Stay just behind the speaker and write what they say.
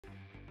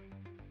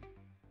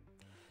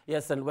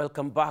Yes, and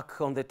welcome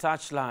back on the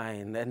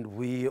touchline. And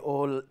we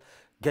all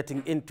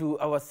getting into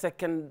our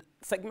second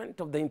segment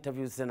of the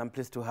interviews. And I'm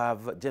pleased to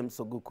have James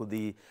Oguku,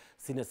 the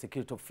senior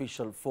security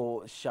official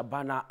for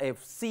Shabana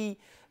FC.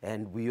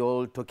 And we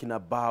all talking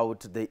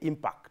about the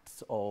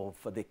impacts of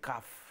the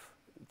CAF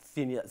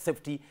Senior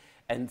Safety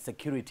and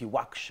Security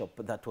Workshop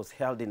that was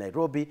held in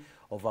Nairobi.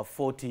 Over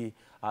 40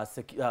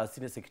 senior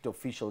security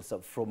officials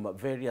from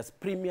various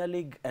Premier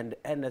League and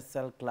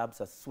NSL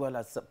clubs, as well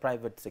as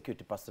private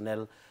security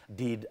personnel,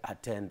 did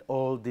attend.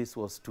 All this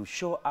was to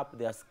show up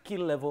their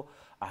skill level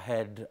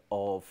ahead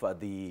of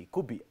the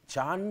Kubi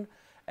Chan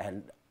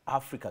and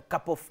Africa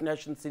Cup of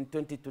Nations in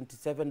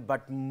 2027,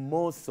 but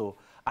more so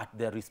at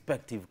their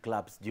respective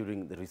clubs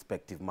during the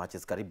respective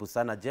matches. Karibu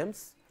sana,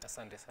 James.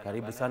 Asante sana.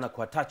 Karibu sana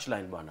kwa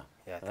touchline bwana.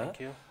 Yeah, thank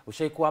you.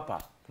 Ushaikuwa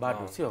hapa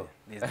bado, sio?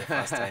 This is the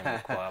first time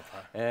niko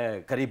hapa.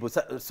 Karibu.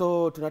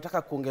 So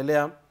tunataka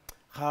kuongelea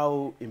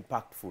how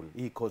impactful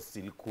hii course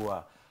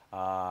ilikuwa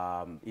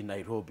in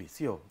Nairobi,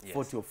 sio? Yes.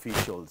 40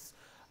 officials.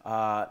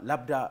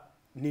 Labda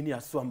nini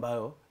haswa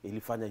ambayo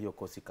ilifanya hiyo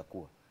course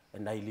ikakua?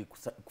 Na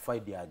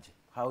ilikufaidi aje?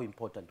 How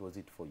important was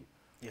it for you?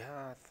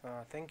 Yeah,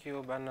 thank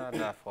you,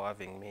 Bernard, for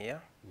having me here.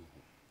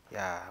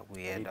 Yeah,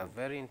 we had a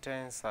very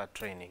intense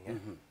training,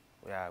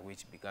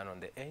 which began on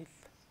the 8th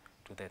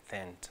to the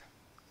 10th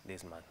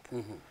this month.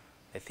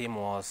 The theme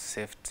was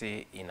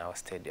safety in our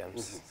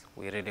stadiums.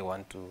 We really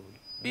want to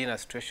be in a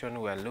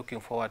situation where we are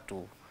looking forward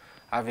to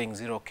having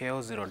zero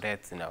chaos, zero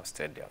deaths in our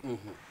stadium.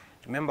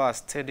 Remember, our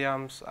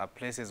stadiums are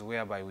places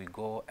whereby we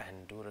go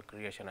and do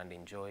recreation and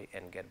enjoy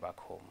and get back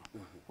home.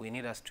 We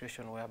need a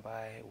situation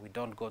whereby we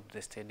don't go to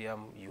the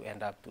stadium, you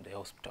end up to the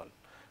hospital,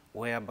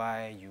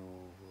 whereby you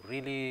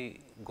really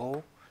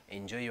go,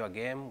 enjoy your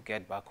game,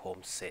 get back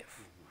home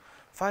safe.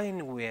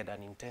 Fine, we had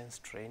an intense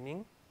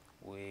training.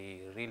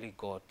 We really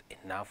got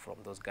enough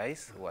from those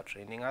guys who are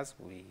training us.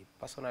 We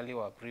personally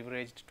were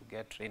privileged to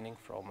get training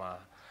from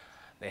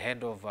the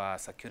head of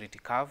security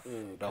CAF,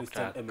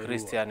 Dr.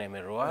 Christian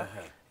Emerua.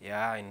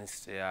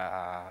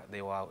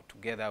 They were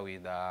together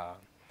with the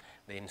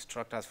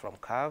instructors from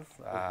CAF,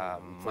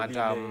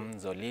 Madam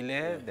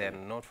Zolile,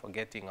 then not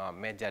forgetting our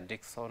Major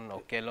Dixon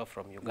Okello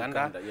from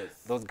Uganda.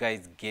 Yes. Those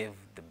guys gave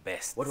the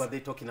best. What were they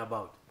talking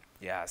about?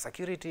 Yeah,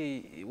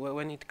 security,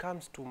 when it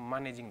comes to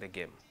managing the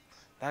game,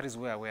 that is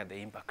where the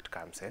impact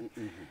comes.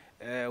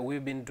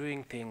 We've been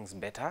doing things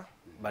better,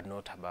 but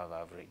not above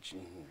average.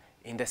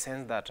 In the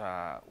sense that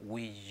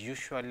we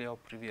usually or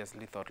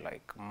previously thought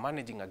like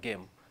managing a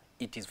game,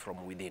 it is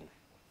from within.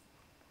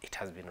 It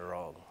has been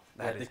wrong.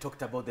 They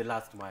talked about the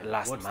last mile.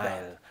 Last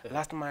mile.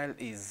 Last mile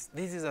is,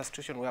 this is a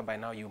situation whereby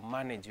now you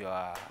manage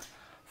your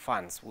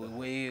fans.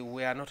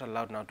 We are not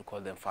allowed now to call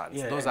them fans.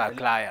 Those are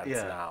clients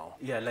now.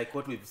 Yeah, like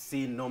what we've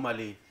seen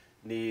normally,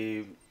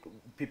 the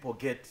people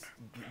get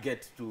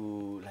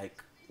to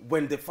like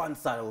when the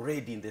fans are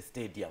already in the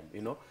stadium,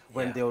 you know,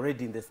 when they're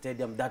already in the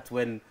stadium, that's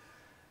when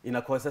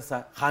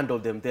handle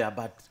them there,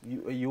 but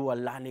you are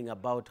learning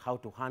about how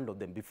to handle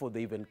them before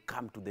they even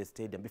come to the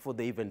stadium, before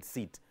they even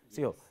sit.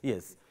 So,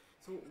 yes.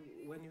 So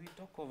when we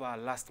talk of our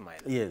last mile,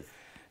 yes.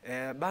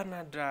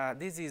 Bernard,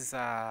 this is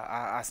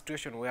a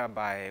situation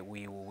whereby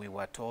we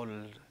were told,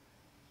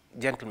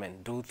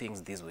 gentlemen, do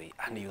things this way,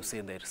 and you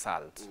see the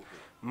results.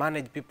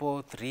 Manage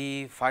people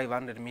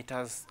 300-500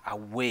 meters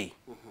away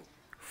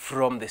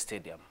from the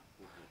stadium.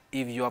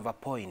 If you have a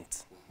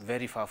point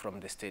very far from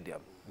the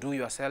stadium, do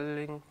your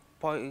selling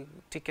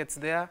tickets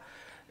there,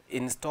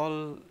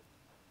 install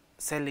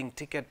selling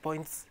ticket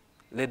points,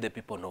 let the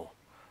people know.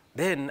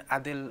 Then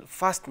at the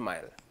first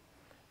mile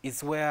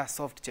is where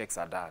soft checks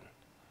are done.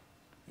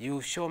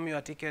 You show me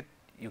your ticket,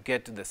 you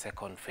get to the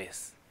second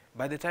phase.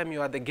 By the time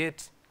you are at the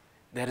gate,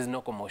 there is no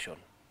commotion.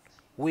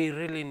 We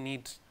really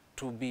need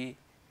to be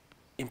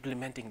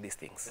implementing these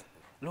things.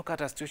 Look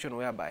at a situation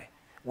whereby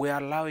we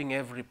are allowing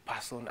every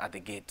person at the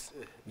gate,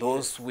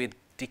 those with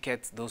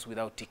tickets, those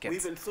without tickets. We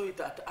even saw it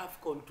at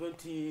AFCON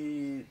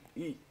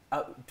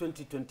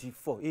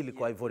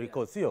 2024, Ivory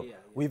Coast.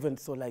 We even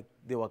saw like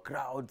there were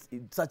crowds.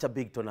 It's such a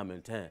big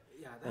tournament. Yeah,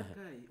 that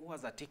guy who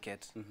has a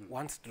ticket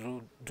wants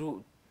to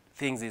do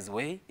things his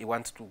way. He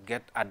wants to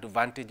get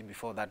advantage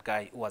before that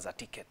guy who has a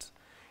ticket.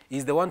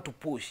 He's the one to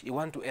push. He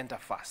wants to enter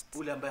fast.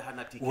 Ule ambaye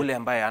hana ticket. Ule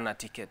ambaye hana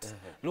ticket.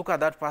 Look at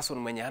that person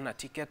mwenye hana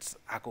ticket,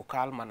 ako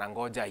kalma na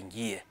ngoja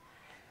ingie.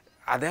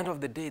 At the end of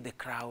the day, the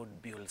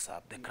crowd builds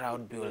up. The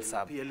crowd builds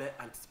up.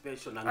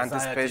 Anticipation,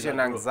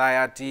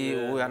 anxiety,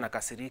 huyu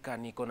anakasirika,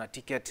 niko na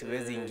ticket,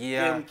 wezi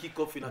ingia.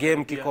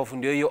 Game kick-off,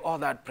 ndio hiyo, all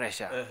that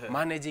pressure.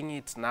 Managing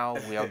it now,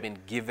 we have been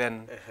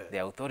given the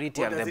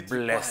authority and the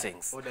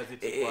blessings.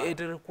 It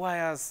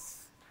requires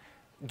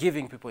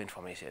giving people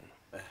information,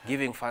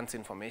 giving fans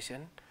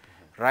information,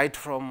 right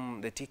from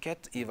the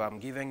ticket. If I'm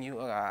giving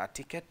you a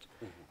ticket,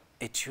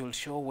 it should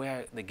show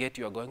where the gate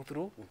you are going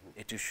through.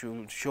 It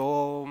should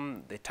show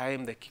the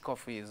time the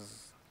kickoff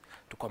is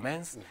to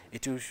commence.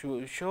 It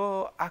should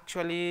show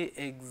actually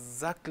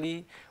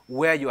exactly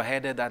where you are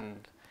headed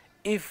and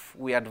if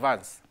we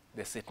advance,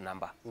 the seat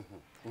number.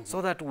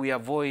 So that we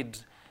avoid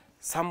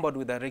somebody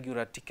with a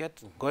regular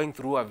ticket going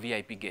through a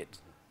VIP gate.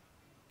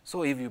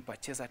 So if you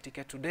purchase a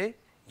ticket today,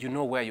 you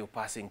know where you're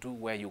passing to,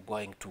 where you're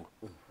going to.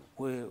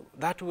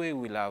 That way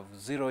we'll have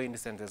zero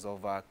instances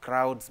of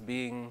crowds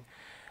being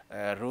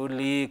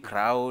rudely,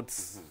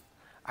 crowds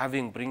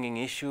bringing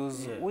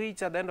issues,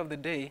 which at the end of the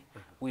day,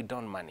 we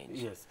don't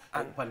manage. Yes.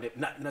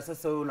 Na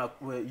sasa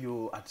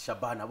you at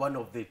Shabana, one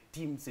of the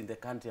teams in the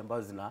country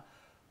ambazo zina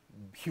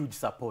huge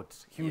support,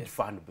 huge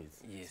fan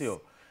base. Yes.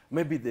 So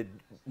maybe the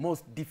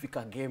most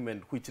difficult game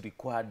and which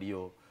required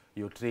your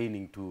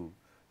training to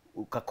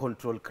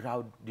control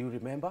crowd, do you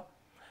remember?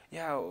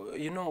 Yeah,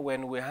 you know,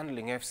 when we're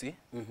handling FC,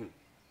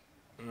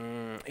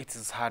 it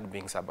is hard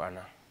being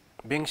Shabana.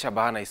 Being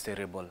Shabana is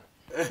terrible.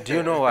 Do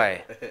you know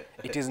why?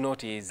 It is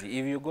not easy.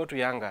 If you go to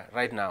Yanga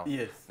right now,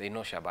 they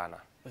know Shabana.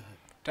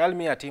 Tell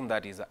me a team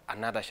that is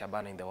another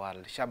Shabana in the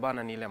world.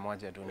 Shabana ni ile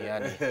moja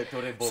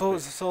duniani.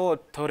 So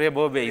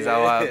Torebobe is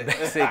our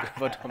basic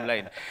bottom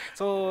line.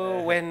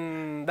 So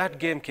when that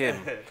game came,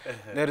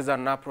 there is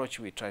an approach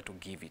we try to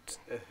give it.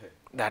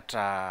 That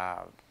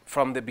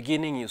from the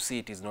beginning you see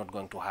it is not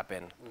going to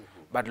happen.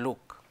 But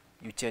look,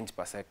 you change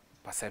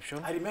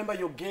perception. I remember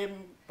your game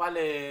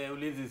pale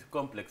Ulinzi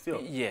complex, yo?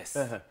 Yes.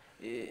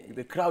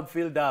 The crowd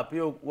filled up.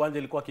 Hiyo uwanja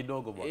ilikuwa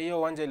kidogo bwana. Hiyo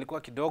uwanja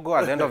ilikuwa kidogo.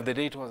 At the end of the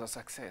day it was a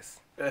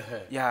success.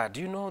 Yeah,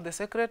 do you know the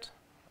secret?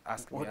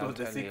 Ask me. What was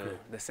the secret?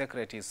 The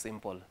secret is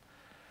simple.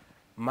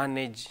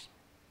 Manage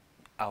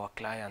our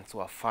clients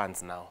who are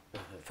fans now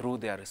through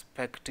their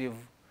respective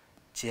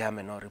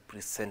chairmen or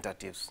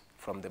representatives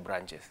from the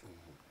branches.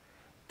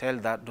 Tell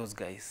those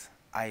guys,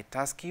 I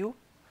task you,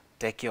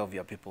 take care of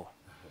your people.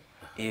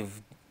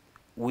 If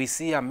we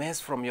see a mess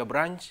from your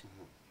branch,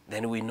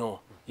 then we know.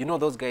 You know,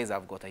 those guys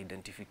have got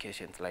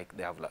identifications, like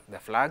they have the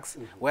flags,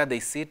 where they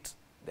sit,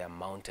 they are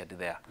mounted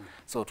there.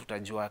 So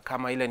tutajua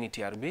kama ile ni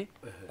TRB,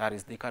 that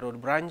is the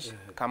Road branch,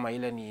 kama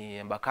ile ni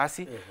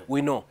Embakasi,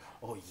 we know.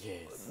 Oh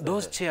yes.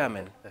 Those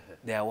chairmen,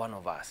 they are one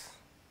of us.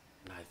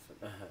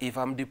 Nice. If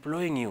I'm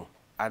deploying you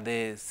at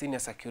the senior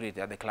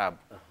security at the club,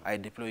 I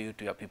deploy you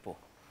to your people.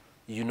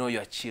 You know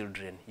your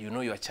children, you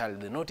know your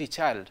child, the naughty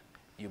child,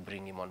 you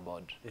bring him on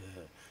board.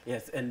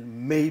 Yes,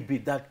 and maybe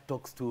that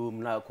talks to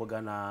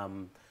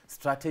Mnakogana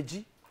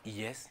strategy.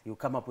 Yes. You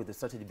come up with a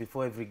strategy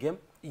before every game?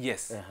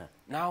 Yes.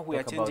 Now we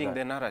are changing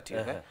the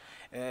narrative.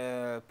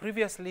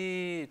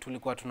 Previously,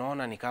 tulikuwa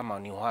tunaona ni kama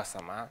ni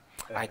uhasama.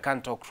 I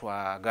can't talk to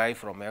a guy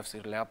from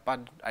FC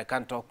Leopard. I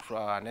can't talk to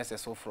an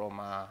SSO from,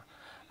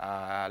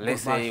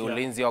 let's say,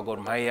 Ulinzi or Gor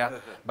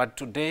Mahia. But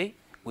today,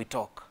 we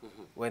talk.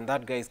 When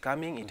that guy is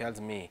coming, he tells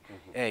me,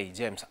 hey,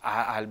 James,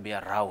 I'll be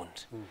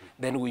around.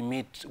 Then we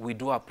meet, we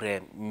do a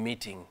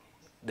pre-meeting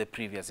the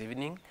previous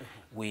evening.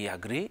 We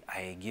agree.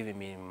 I give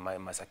him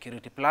my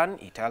security plan.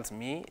 He tells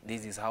me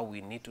this is how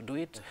we need to do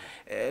it.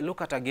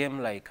 Look at a game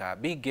like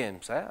big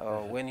games.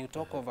 When you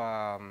talk of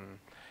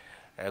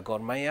Gor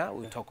Mahia,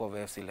 we talk of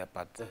FC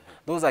Leopard.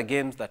 Those are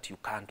games that you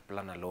can't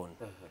plan alone.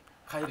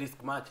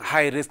 High-risk matches.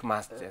 High-risk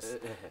matches.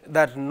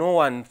 That no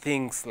one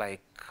thinks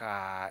like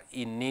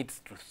he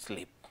needs to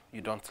sleep.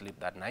 You don't sleep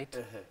that night.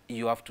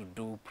 You have to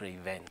do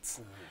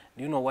pre-events.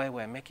 Do you know why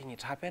we're making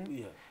it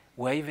happen?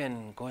 We're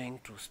even going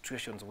to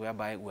situations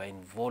whereby we're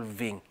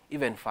involving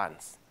even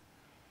fans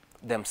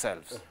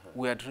themselves.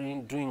 We are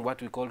doing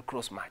what we call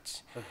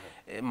cross-match.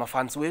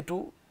 Mafans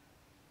wetu,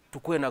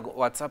 tukue na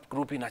WhatsApp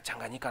group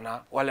inachanganyika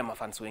na wale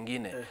mafans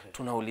wengine.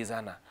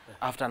 Tunaulizana.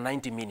 After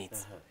 90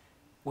 minutes,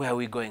 where are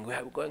we going? We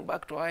are going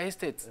back to our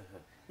estates.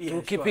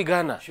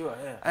 Tukipigana.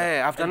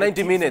 After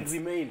 90 minutes,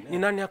 ni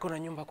nani yako na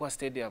nyumba kwa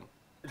stadium?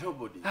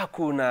 Nobody.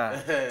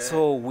 Hakuna.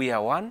 So we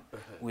are one.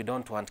 We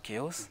don't want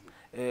chaos.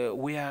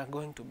 We are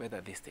going to better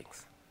these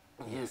things.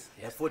 Yes.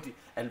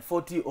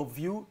 40 of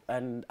you,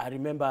 and I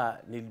remember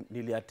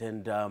nearly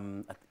attend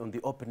on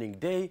the opening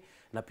day,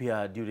 na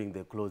pia during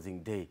the closing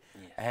day.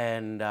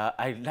 And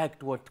I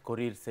liked what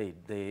Korir said,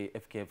 the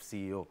FKF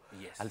CEO.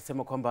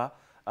 Alisema kwamba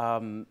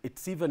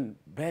it's even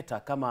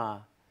better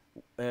kama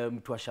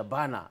mtu wa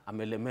Shabana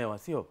amelemewa,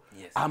 sio?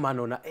 Ama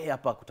anaona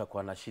hapa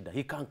kutakuwa na shida.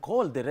 He can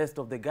call the rest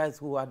of the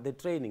guys who are the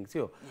training,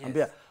 sio?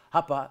 Ambia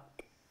hapa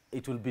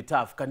it will be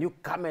tough. Can you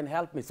come and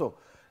help me? So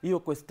you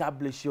to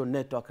establish your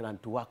network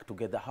and to work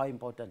together. How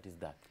important is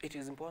that? It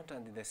is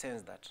important in the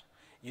sense that,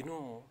 you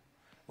know,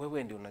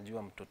 wewe ndio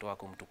unajua mtoto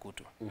wako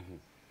mtukutu.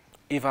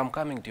 If I'm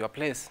coming to your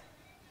place,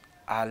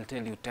 I'll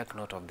tell you, take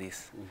note of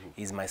this.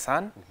 He's my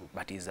son,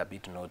 but he's a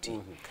bit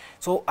naughty.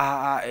 So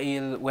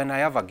when I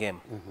have a game,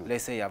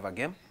 let's say I have a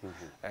game,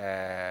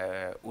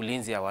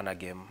 Ulinzi I want a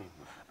game,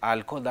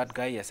 I'll call that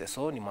guy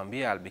SSO,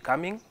 nimwambie I'll be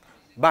coming,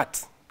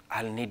 but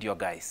I'll need your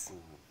guys.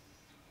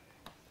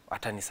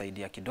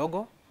 Atanisaidia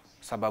kidogo,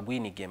 sababu hii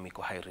ni game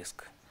iko high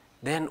risk.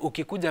 Then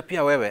ukikuja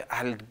pia wewe,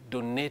 I'll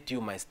donate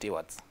you my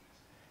stewards.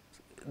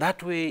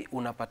 That way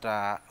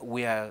unapata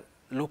we are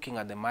looking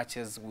at the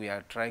matches, we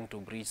are trying to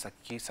breach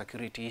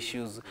security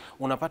issues.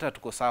 Unapata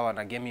tuko sawa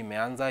na game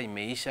imeanza,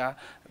 imeisha,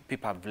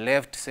 people have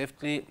left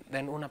safely,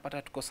 then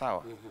unapata tuko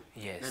sawa.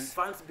 Yes. And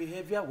fans'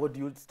 behavior, what do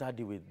you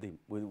study with them,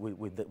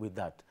 with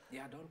that?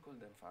 Yeah, don't call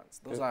them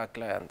fans. Those are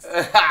clients.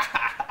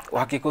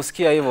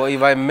 Wakikusikia hivyo,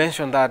 if I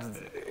mention that,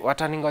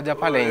 wataningoja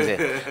pale nje.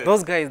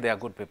 Those guys, they are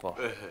good people.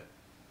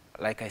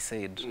 Like I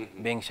said,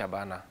 being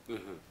Shabana,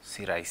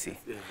 si rahisi.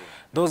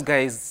 Those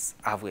guys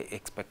have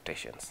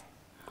expectations.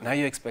 Now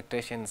your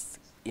expectations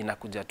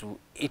inakuja to,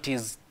 it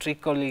is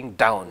trickling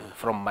down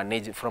from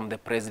the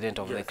president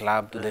of the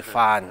club to the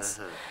fans.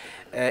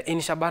 In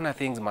Shabana,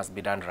 things must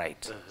be done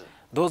right.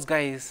 Those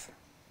guys,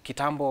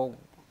 kitambo,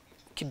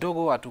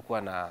 kidogo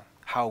hatukuwa na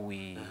how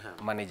we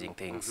managing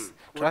things.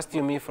 Trust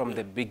you me, from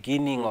the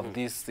beginning of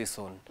this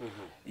season,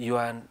 you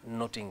are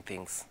noting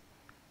things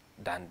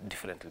done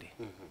differently.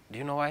 Do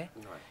you know why?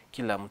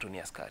 Kila mtu ni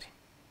askari.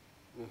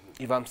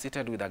 If I'm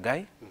seated with a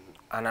guy,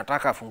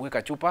 anataka afungue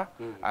kachupa,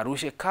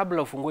 arushe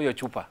kabla ufungue hiyo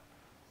chupa,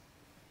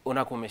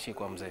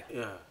 unakumeshikwa mzee.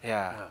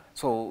 Yeah.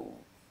 So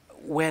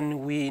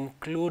when we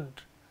include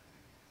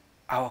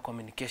our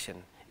communication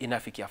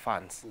inafikia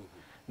fans,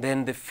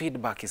 then the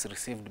feedback is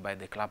received by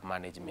the club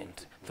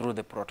management through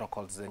the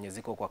protocols zenye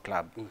ziko kwa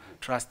club.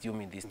 Trust you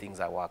me, these things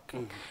are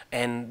working.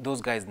 And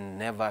those guys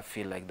never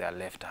feel like they are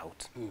left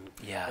out.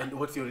 Yeah. And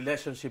what's your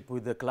relationship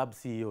with the club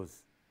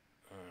CEOs?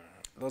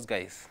 Those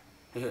guys,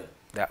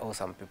 they are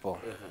awesome people.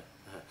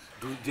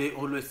 Do they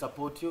always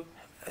support you?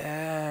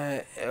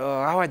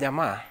 Our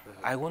jamaa,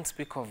 I won't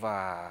speak of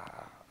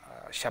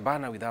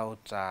Shabana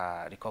without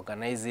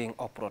recognizing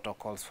all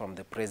protocols from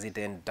the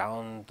president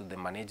down to the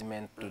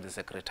management to the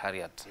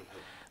secretariat.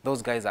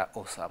 Those guys are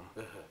awesome.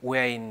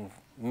 We're in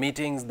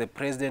meetings, the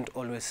president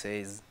always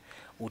says,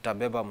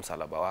 utabeba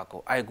msalaba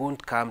wako. I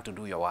won't come to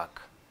do your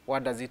work.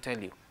 What does he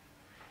tell you?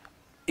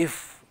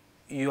 If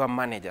you are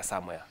manager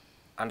somewhere,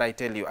 and I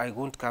tell you, I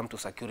won't come to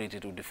security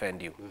to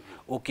defend you.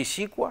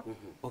 Ukishikwa,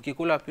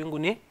 ukikula pingu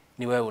ni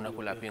wewe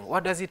unakula pingu.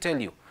 What does he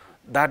tell you?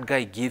 That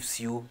guy gives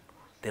you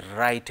the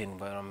right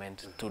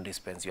environment to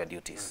dispense your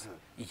duties.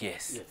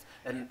 Yes.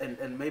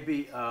 And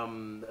maybe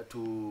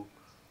to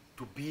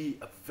be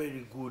a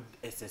very good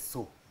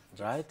SSO,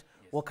 right?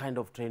 Yes. What kind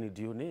of training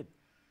do you need?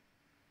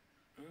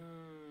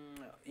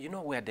 You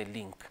know, we are the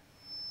link.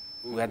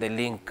 We are the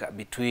link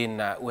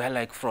between, we are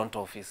like front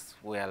office.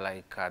 We are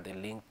like the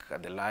link,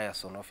 the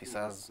liaison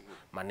officers,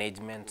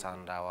 management,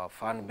 and our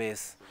fan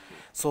base.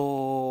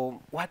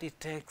 So what it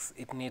takes,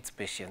 it needs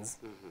patience,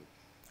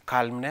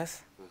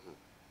 calmness,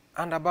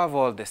 and above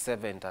all, the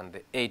seventh and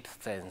the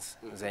eighth sense,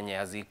 zenye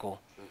aziko.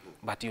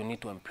 But you need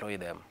to employ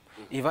them.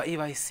 If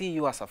I see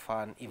you as a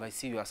fan, if I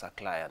see you as a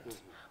client,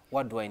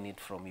 what do I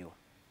need from you?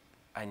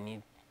 I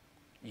need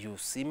you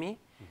see me,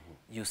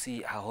 you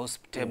see a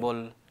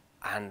hospitable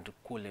and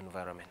cool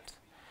environment.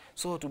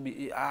 So to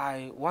be,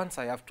 once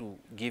I have to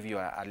give you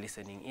a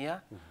listening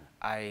ear,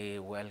 I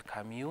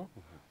welcome you,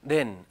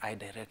 then I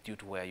direct you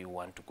to where you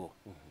want to go.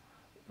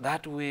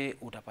 That way,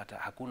 utapata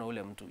hakuna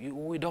ule mtu.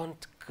 We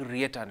don't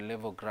create a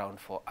level ground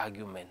for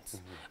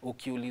arguments.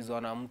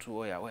 Ukiulizwa na mtu,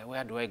 oya,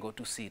 where do I go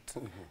to sit?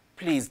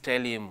 Please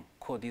tell him,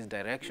 go this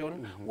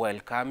direction,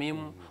 welcome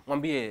him,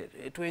 mwambie,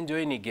 to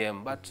enjoy any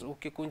game, but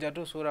ukikunja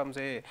tu sura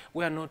mzee,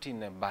 we are not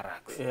in a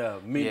barracks. Yeah,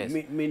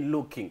 mean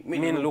looking every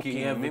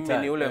mimi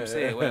time. Ni ule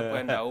mzee, we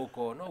kwenda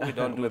huko. No, we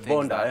don't do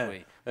things that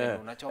way.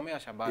 Unachomea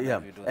Shabana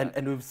if you do that.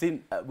 And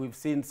we've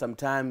seen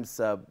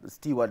sometimes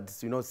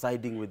stewards, you know,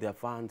 siding with their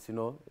fans, you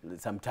know,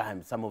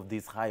 sometimes some of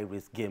these high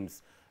risk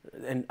games.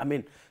 And I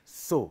mean,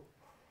 so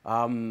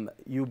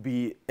you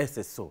be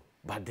SSO,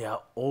 but there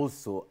are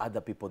also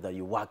other people that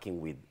you're working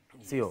with.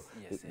 Yes,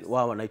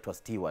 wao wanaitwa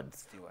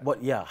stewards.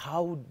 But yeah,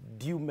 how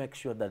do you make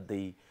sure that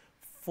they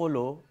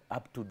follow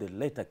up to the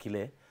letter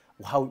kile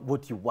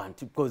what you want?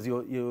 Because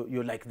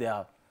you're like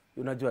their,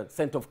 you know,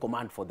 center of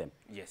command for them.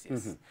 Yes.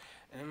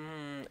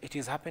 It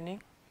is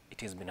happening.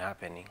 It has been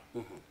happening.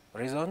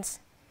 Reasons?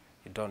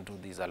 You don't do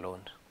this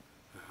alone.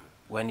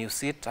 When you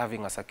sit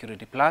having a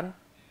security plan,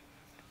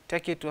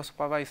 take it to a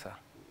supervisor.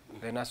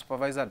 Then a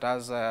supervisor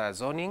does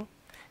zoning.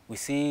 We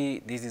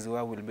see this is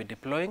where we'll be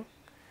deploying.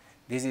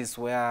 This is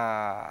where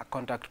a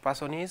contact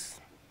person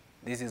is.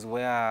 This is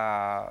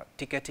where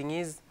ticketing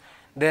is.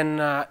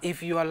 Then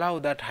if you allow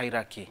that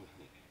hierarchy,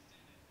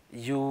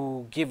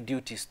 you give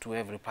duties to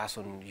every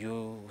person.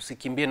 You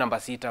usikimbie namba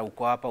 6,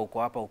 uko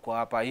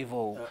hapa,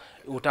 hivyo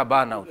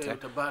utaburn out.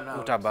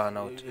 Utaburn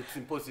out. It's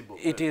impossible.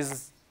 It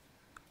is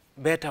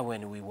better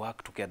when we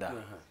work together.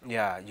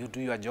 Yeah, you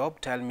do your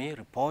job, tell me,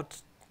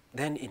 report,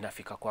 then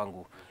inafika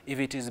kwangu. If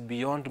it is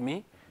beyond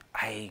me,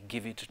 I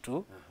give it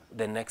to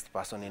the next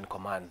person in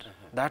command.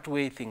 That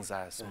way things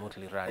are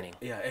smoothly running.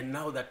 Yeah, and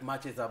now that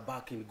matches are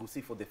back in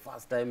Gusii for the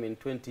first time in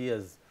 20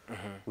 years,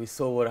 we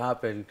saw what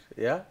happened,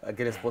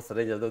 against Sports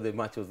Rangers, though the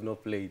match was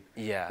not played.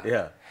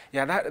 Yeah.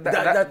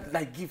 That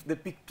like gives the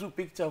true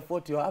picture of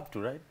what you're up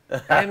to, right?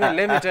 I mean,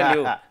 let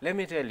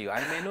me tell you,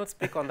 I may not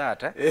speak on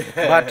that,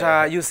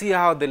 but you see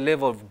how the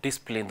level of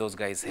discipline those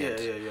guys had.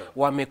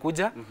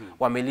 Wamekuja,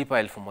 wamelipa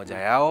 1,000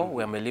 yao,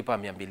 wamelipa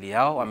 200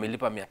 yao,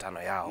 wamelipa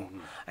 500 yao.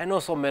 I know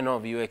so many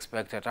of you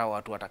expected how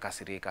watu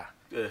watakasirika.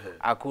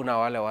 Hakuna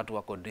wale watu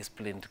wako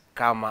disciplined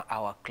kama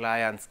our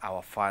clients,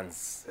 our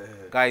fans.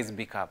 Guys,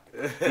 big up.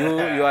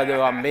 You are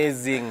the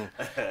amazing.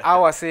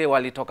 Hawa say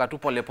walitoka tu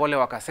polepole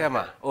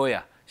wakasema,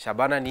 oya,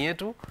 Shabana ni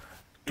yetu.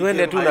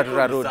 Tuende tu na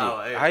tutarudi.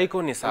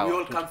 Haiko ni sawa. We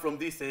all come from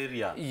this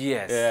area.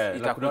 Yes.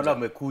 Itakuja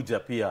wamekuja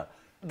pia.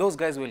 Those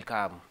guys will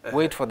come.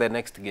 Wait for the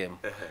next game.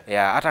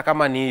 Hata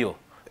kama ni hiyo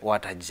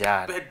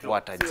watajaa.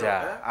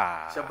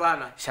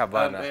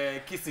 Shabana.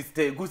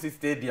 Gusii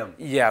Stadium.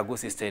 Yeah,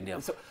 Gusii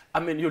Stadium. So, I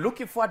mean, you're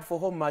looking forward for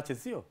home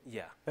matches, sio?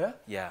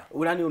 Yeah.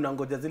 Unani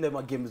unangoja zile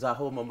games za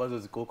home ambazo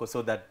ziko huko,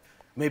 so that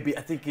maybe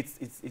I think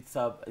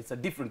it's a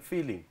different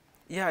feeling.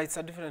 Yeah, it's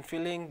a different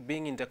feeling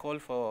being in the call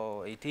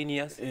for 18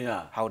 years.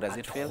 How does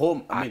it feel?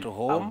 Home, at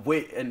home.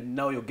 And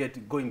now you're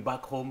going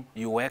back home.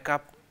 You wake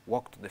up,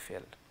 walk to the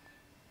field,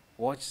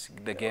 watch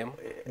the game,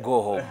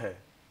 go home.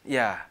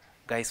 Yeah,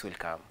 guys will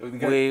come.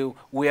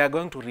 We are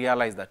going to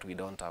realize that we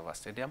don't have a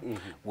stadium.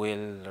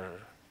 We'll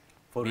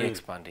be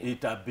expanding.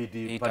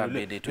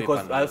 Itabidi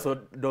because I also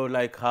don't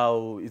like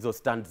how izo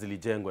stands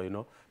zilijengwa, you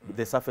know.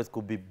 The surface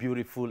could be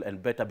beautiful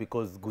and better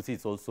because Gusii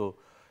is also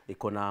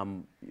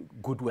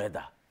good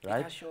weather.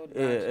 Right?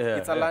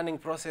 It's a learning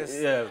process.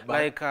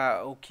 Like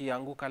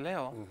ukianguka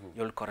leo,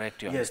 you'll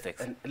correct your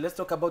mistakes. And let's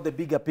talk about the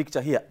bigger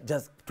picture here.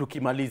 Just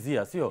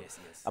tukimalizia, sio?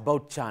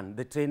 About Chan,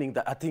 the training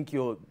that I think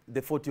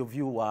the 40 of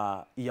you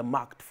are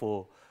earmarked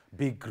for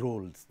big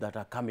roles that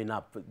are coming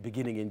up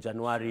beginning in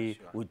January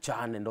with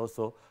Chan and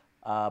also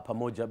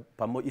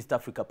East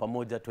Africa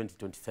Pamoja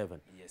 2027.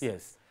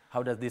 Yes.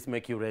 How does this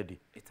make you ready?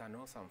 It's an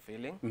awesome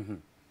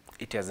feeling.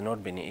 It has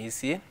not been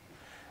easy.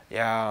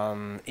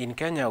 In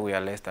Kenya, we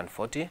are less than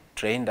 40,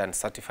 trained and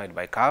certified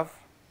by CAF.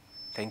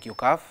 Thank you,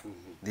 CAF.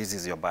 This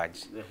is your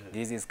badge.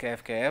 This is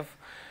KFKF.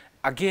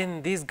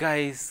 Again, these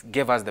guys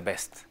gave us the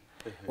best.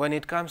 When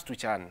it comes to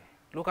Chan,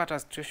 look at a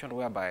situation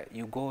whereby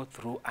you go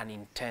through an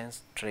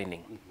intense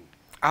training.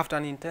 After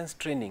an intense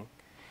training,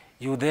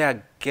 you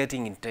there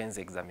getting intense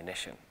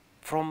examination.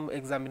 From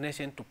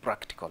examination to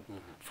practical.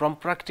 From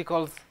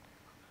practicals,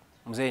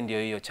 mzee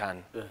ndio hiyo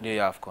Chan, ndio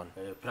hiyo AFCON.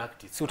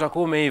 Practice. Si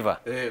utakuwa umeiva.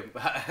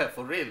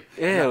 For real.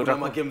 Na kuna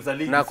magames za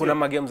league. Na kuna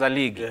magames za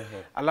league.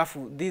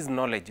 Alafu, this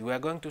knowledge, we are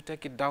going to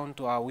take it down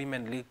to our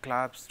women league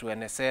clubs, to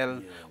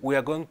NSL. We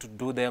are going to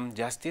do them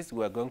justice.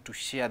 We are going to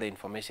share the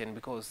information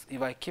because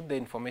if I keep the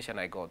information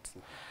I got,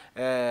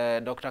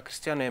 Dr.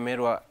 Cristiano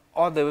Emerua,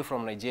 all the way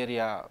from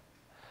Nigeria,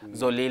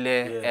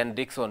 Zolile and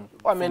Dixon,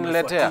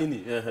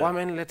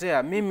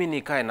 wameniletea, mimi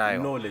nikae nayo.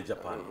 Knowledge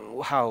Japan.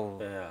 How?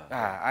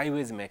 I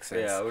always make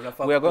sense.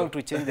 We are going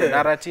to change the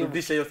narrative.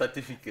 Rudisha your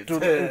certificate.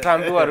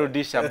 Tutambiwa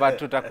rudisha, but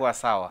tutakuwa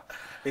sawa.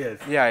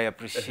 I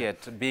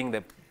appreciate being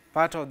the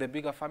part of the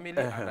bigger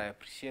family, and I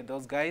appreciate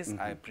those guys.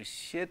 I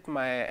appreciate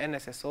my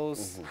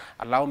NSSOs.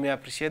 Allow me to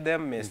appreciate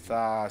them,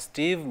 Mr.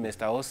 Steve,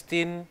 Mr.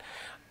 Austin.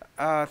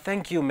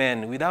 Thank you,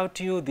 man. Without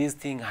you, this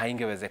thing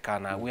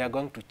haingewezekana. We are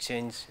going to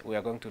change. We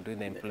are going to do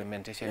the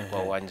implementation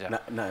kwa uwanja.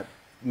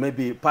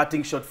 Maybe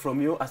parting shot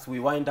from you as we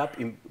wind up.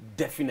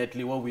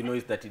 Definitely, what we know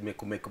is that it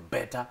make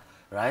better,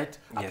 right?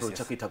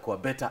 Approach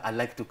itakuwa better. I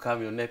like to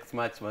come your next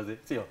match, maze.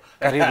 Sio?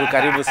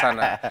 Karibu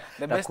sana.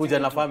 The best kuja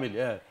na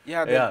family,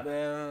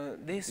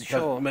 this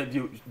show made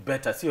you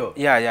better, sio?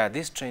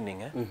 This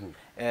training,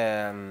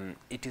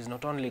 it is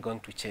not only going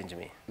to change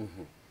me.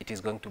 It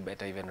is going to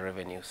better even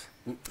revenues.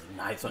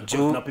 Nice.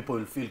 Now people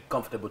will feel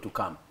comfortable to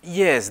come.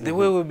 Yes, the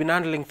way we've been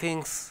handling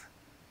things,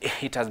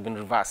 it has been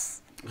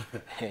reversed.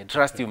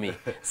 Trust you me.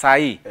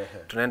 Sahi,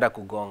 tunaenda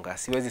kugonga.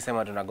 Siwezi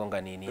sema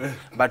tunagonga nini.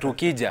 But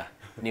ukija,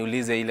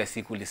 niulize ile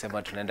siku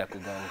ulisema tunaenda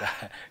kugonga.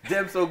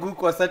 James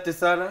Oguku, asante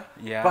sana.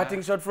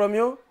 Parting shot from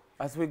you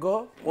as we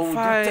go. What would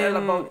you tell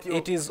about you?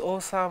 It is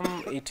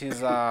awesome. It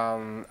is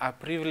a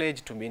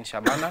privilege to be in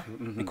Shabana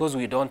because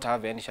we don't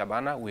have any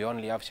Shabana. We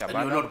only have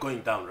Shabana. And you're not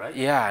going down, right?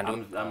 Yeah.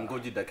 I'm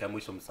ngoji dakika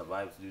mwisho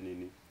msurvive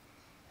nini.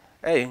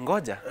 Hey,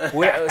 ngoja.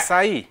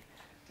 Sahi.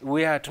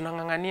 We are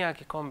tunangangania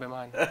kikombe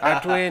man.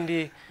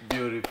 Atuendi.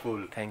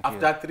 Beautiful. Thank you.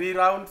 After 3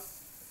 rounds,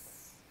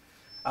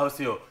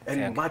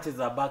 and matches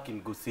are back in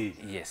Gusii.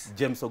 Yes.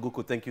 James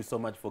Oguku, thank you so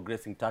much for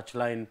gracing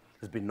Touchline.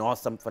 It's been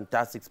awesome,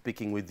 fantastic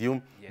speaking with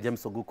you.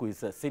 James Oguku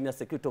is a senior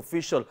security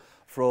official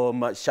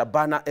from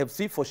Shabana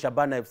FC. For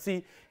Shabana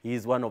FC, he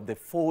is one of the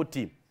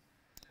 40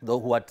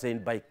 those who are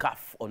trained by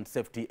CAF on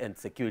safety and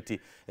security,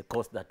 a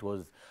course that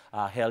was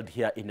held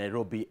here in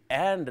Nairobi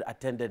and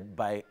attended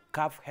by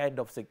CAF Head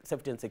of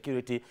Safety and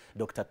Security,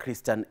 Dr.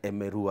 Christian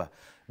Emerua.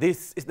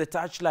 This is the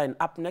Touchline.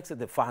 Up next is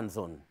the Fan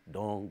Zone.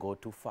 Don't go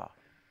too far.